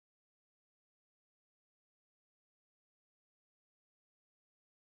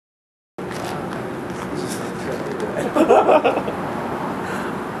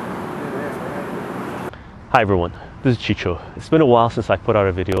Hi everyone, this is Chycho. It's been a while since I put out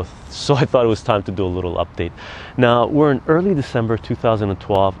a video, so I thought it was time to do a little update. Now, we're in early December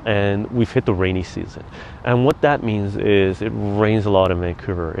 2012 and we've hit the rainy season. And what that means is it rains a lot in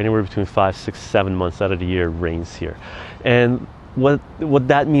Vancouver. Anywhere between 5, 6, 7 months out of the year it rains here. And what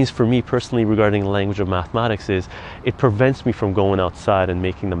that means for me personally regarding the language of mathematics is it prevents me from going outside and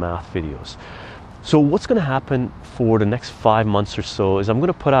making the math videos. So what's going to happen for the next 5 months or so is I'm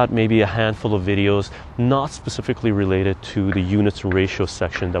going to put out maybe a handful of videos not specifically related to the units and ratios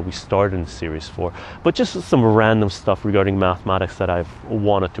section that we started in series 4, but just some random stuff regarding mathematics that I've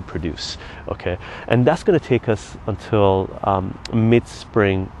wanted to produce. Okay, and that's going to take us until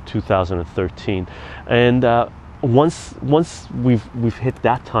mid-spring 2013, and once we've hit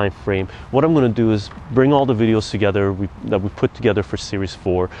that time frame, what I'm going to do is bring all the videos together that we put together for series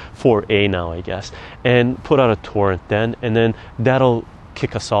 4A now, I guess, and put out a torrent then, and then that'll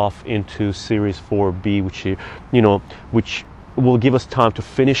kick us off into series 4B, which will give us time to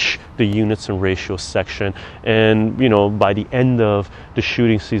finish the units and ratios section. And by the end of the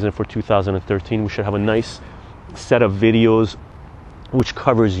shooting season for 2013, we should have a nice set of videos which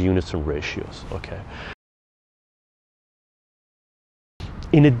covers units and ratios. Okay.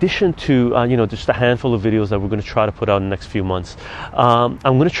 In addition to just a handful of videos that we're going to try to put out in the next few months, I'm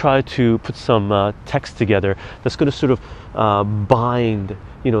going to try to put some text together that's going to sort of bind,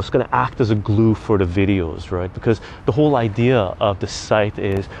 it's going to act as a glue for the videos, right? Because the whole idea of the site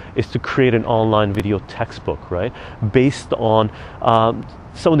is to create an online video textbook, right? Based on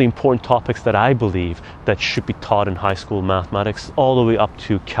some of the important topics that I believe that should be taught in high school mathematics, all the way up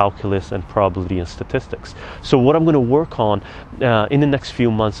to calculus and probability and statistics. So what I'm going to work on in the next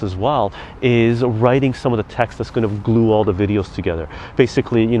few months as well is writing some of the text that's going to glue all the videos together.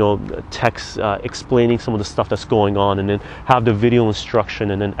 Basically, text explaining some of the stuff that's going on, and then have the video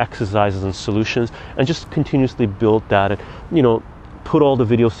instruction and then exercises and solutions, and just continuously build that, and put all the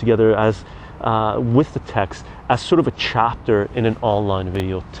videos together as with the text as sort of a chapter in an online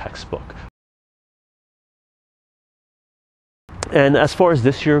video textbook. And as far as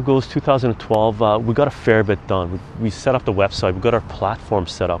this year goes, 2012, we got a fair bit done. We set up the website, we got our platform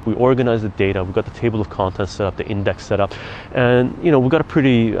set up, we organized the data, we got the table of contents set up, the index set up, and we got a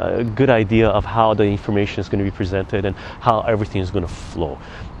pretty good idea of how the information is going to be presented and how everything is going to flow,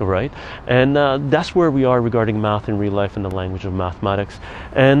 right? And that's where we are regarding math in real life and the language of mathematics.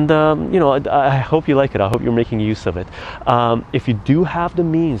 And I hope you like it. I hope you're making use of it. If you do have the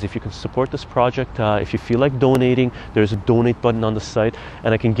means, if you can support this project, if you feel like donating, there's a donate button on the site,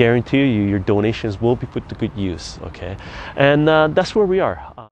 and I can guarantee you your donations will be put to good use. Okay, and that's where we are.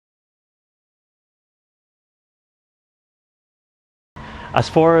 As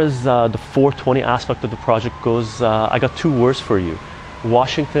far as the 420 aspect of the project goes, I got 2 words for you: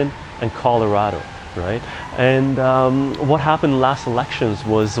 Washington and Colorado. Right? And what happened last elections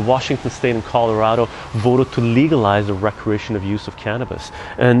was Washington State and Colorado voted to legalize the recreation of use of cannabis.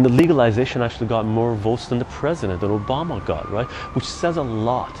 And the legalization actually got more votes than the president, than Obama got, right? Which says a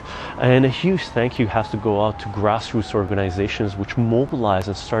lot. And a huge thank you has to go out to grassroots organizations which mobilize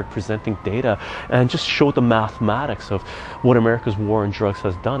and start presenting data and just show the mathematics of what America's war on drugs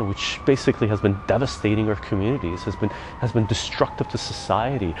has done, which basically has been devastating our communities, has been destructive to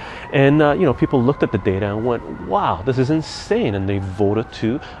society. And people looked at the data and went, wow, this is insane, and they voted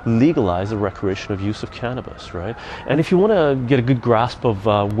to legalize the recreation of use of cannabis, right? And if you want to get a good grasp of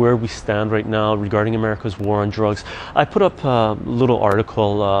where we stand right now regarding America's war on drugs, I put up a little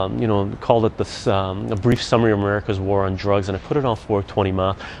article, called it this a brief summary of America's war on drugs, and I put it on 420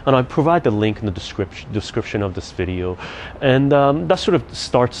 Math, and I provide the link in the description of this video. And that sort of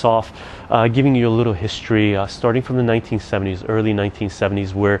starts off giving you a little history, starting from the 1970s, early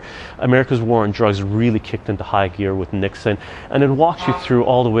 1970s, where America's war on drugs really kicked into high gear with Nixon, and it walks you through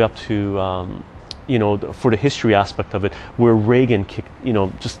all the way up to for the history aspect of it, where Reagan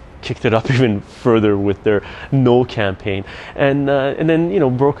just kicked it up even further with their No campaign, and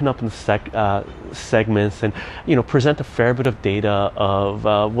then broken up into segments, and present a fair bit of data of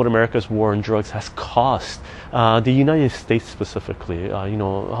what America's war on drugs has cost the United States specifically.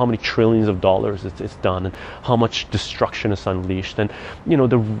 How many trillions of dollars it's done, and how much destruction is unleashed, and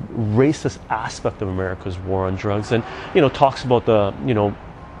the racist aspect of America's war on drugs, and talks about the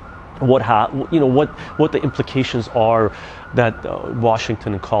what the implications are that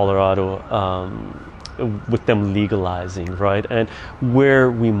Washington and Colorado with them legalizing, right? And where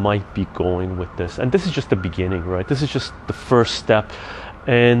we might be going with this. And this is just the beginning, right? This is just the first step,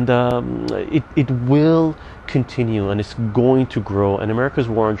 and it will continue and it's going to grow, and America's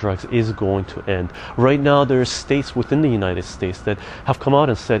war on drugs is going to end. Right now, there are states within the United States that have come out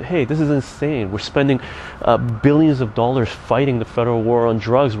and said, hey, this is insane. We're spending billions of dollars fighting the federal war on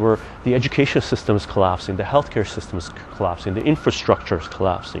drugs, where the education system is collapsing, the healthcare system is collapsing, the infrastructure is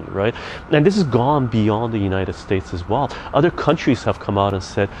collapsing, right? And this has gone beyond the United States as well. Other countries have come out and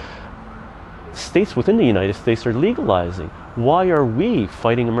said, states within the United States are legalizing. Why are we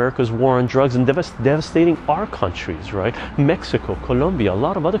fighting America's war on drugs and devastating our countries, right? Mexico, Colombia, a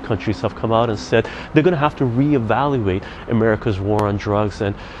lot of other countries have come out and said they're going to have to reevaluate America's war on drugs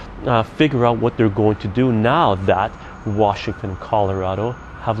and figure out what they're going to do now that Washington and Colorado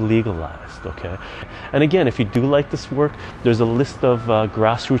have legalized, okay? And again, if you do like this work, there's a list of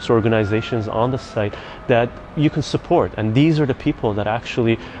grassroots organizations on the site that you can support. And these are the people that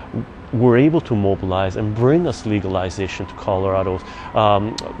actually were able to mobilize and bring us legalization to Colorado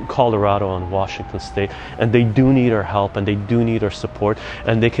and Washington State. And they do need our help, and they do need our support,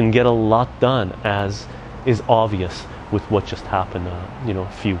 and they can get a lot done, as is obvious with what just happened,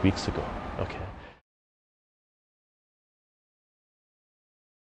 a few weeks ago, okay?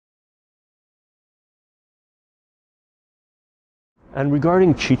 And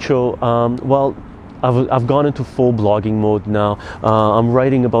regarding chycho, well, I've gone into full blogging mode now. I'm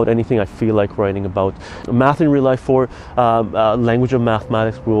writing about anything I feel like writing about. Math in Real Life 4, language of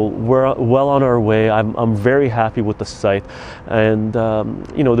mathematics, we're well on our way. I'm very happy with the site, and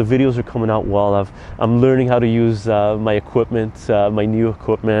the videos are coming out well. I'm learning how to use my equipment, my new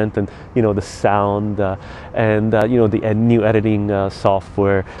equipment, and the sound, and the new editing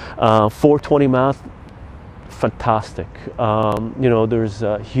software. 420 Math, fantastic. There's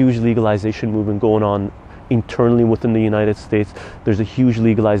a huge legalization movement going on internally within the United States. There's a huge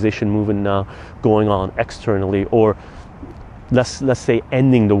legalization movement now going on externally, or let's say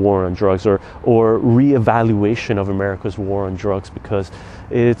ending the war on drugs, or reevaluation of America's war on drugs, because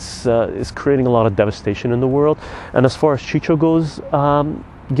it's creating a lot of devastation in the world. And as far as chycho goes,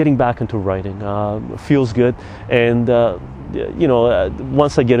 getting back into writing feels good, and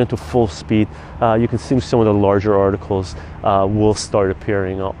once I get into full speed, you can see some of the larger articles will start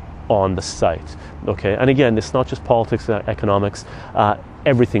appearing on the site. Okay, and again, it's not just politics and economics.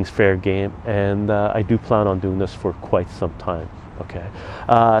 Everything's fair game, and I do plan on doing this for quite some time. Okay,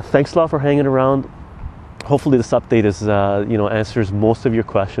 thanks a lot for hanging around. Hopefully this update is answers most of your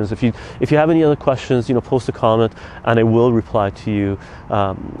questions. If you have any other questions, post a comment, and I will reply to you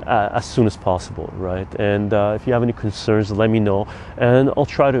as soon as possible, right? And if you have any concerns, let me know, and I'll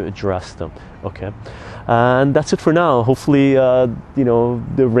try to address them. Okay, and that's it for now. Hopefully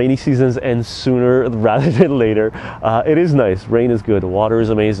the rainy seasons end sooner rather than later. It is nice. Rain is good. Water is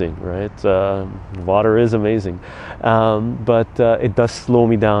amazing, right? Water is amazing, but it does slow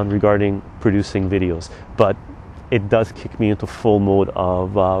me down regarding producing videos, but it does kick me into full mode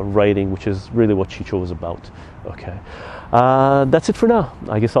of writing, which is really what chycho is about. Okay, that's it for now.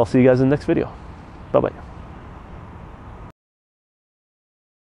 I guess I'll see you guys in the next video. Bye bye.